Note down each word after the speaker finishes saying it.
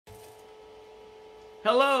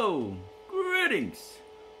Hello! Greetings!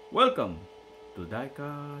 Welcome to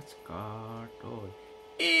Diecast Car Toy.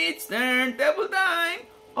 It's turntable time!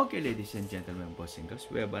 Okay, ladies and gentlemen, boys and girls,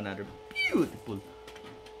 we have another beautiful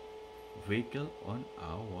vehicle on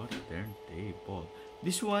our turntable.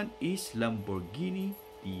 This one is Lamborghini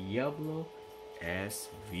Diablo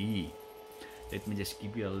SV. Let me just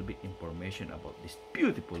give you a little bit information about this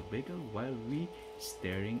beautiful vehicle while we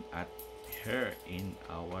staring at her in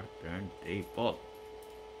our turntable.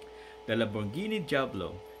 The Lamborghini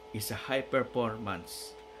Diablo is a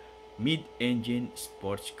high-performance mid-engine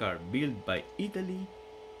sports car built by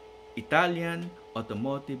Italian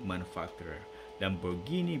automotive manufacturer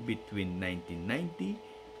Lamborghini between 1990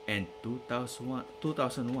 and 2001.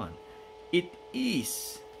 It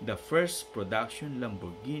is the first production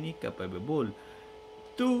Lamborghini capable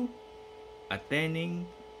to attaining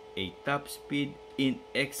a top speed in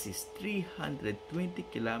excess 320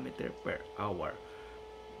 km per hour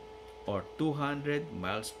or 200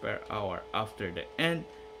 miles per hour after the end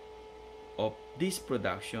of this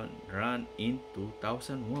production run in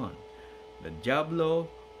 2001. The Diablo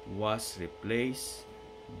was replaced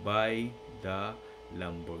by the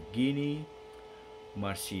Lamborghini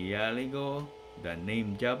Murciélago. The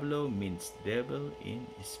name Diablo means devil in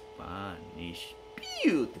Spanish.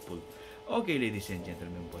 Beautiful. Okay, ladies and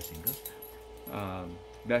gentlemen, boys and girls,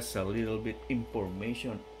 that's a little bit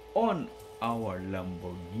information on our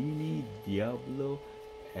Lamborghini Diablo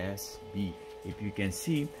SV. If you can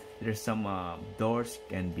see, there's some doors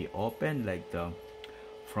can be open, like the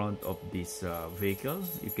front of this vehicle.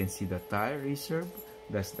 You can see the tire reserve.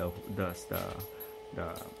 That's the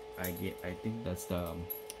I think that's the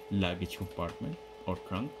luggage compartment or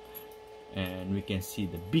trunk, and we can see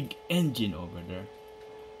the big engine over there.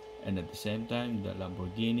 And at the same time, the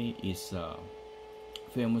Lamborghini is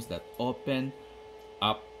famous that open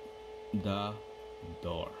up the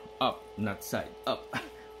door, up, not side, up.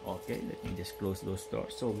 Okay, let me just close those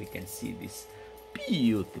doors so we can see this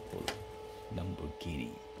beautiful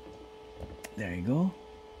Lamborghini. There you go.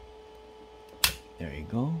 There you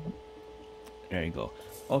go. There you go.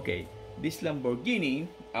 Okay, this Lamborghini,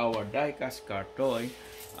 our diecast car toy,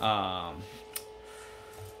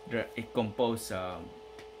 it composed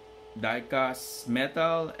diecast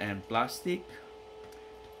metal and plastic,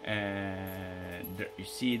 and you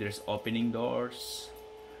see there's opening doors.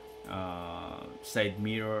 Side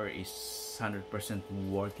mirror is 100%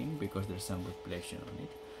 working because there's some reflection on it.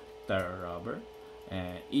 Tire rubber,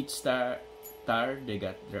 and each tire they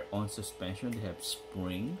got their own suspension. They have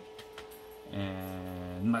spring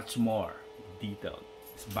and much more detailed.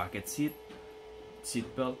 It's bucket seat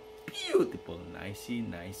belt, beautiful, nicey.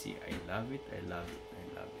 I love it.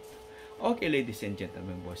 Okay, ladies and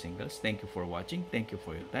gentlemen, boys and girls, thank you for watching. Thank you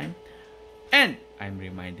for your time. And I'm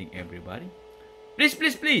reminding everybody,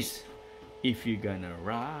 please, if you're gonna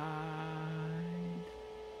ride,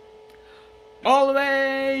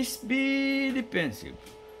 always be defensive.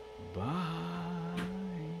 Bye.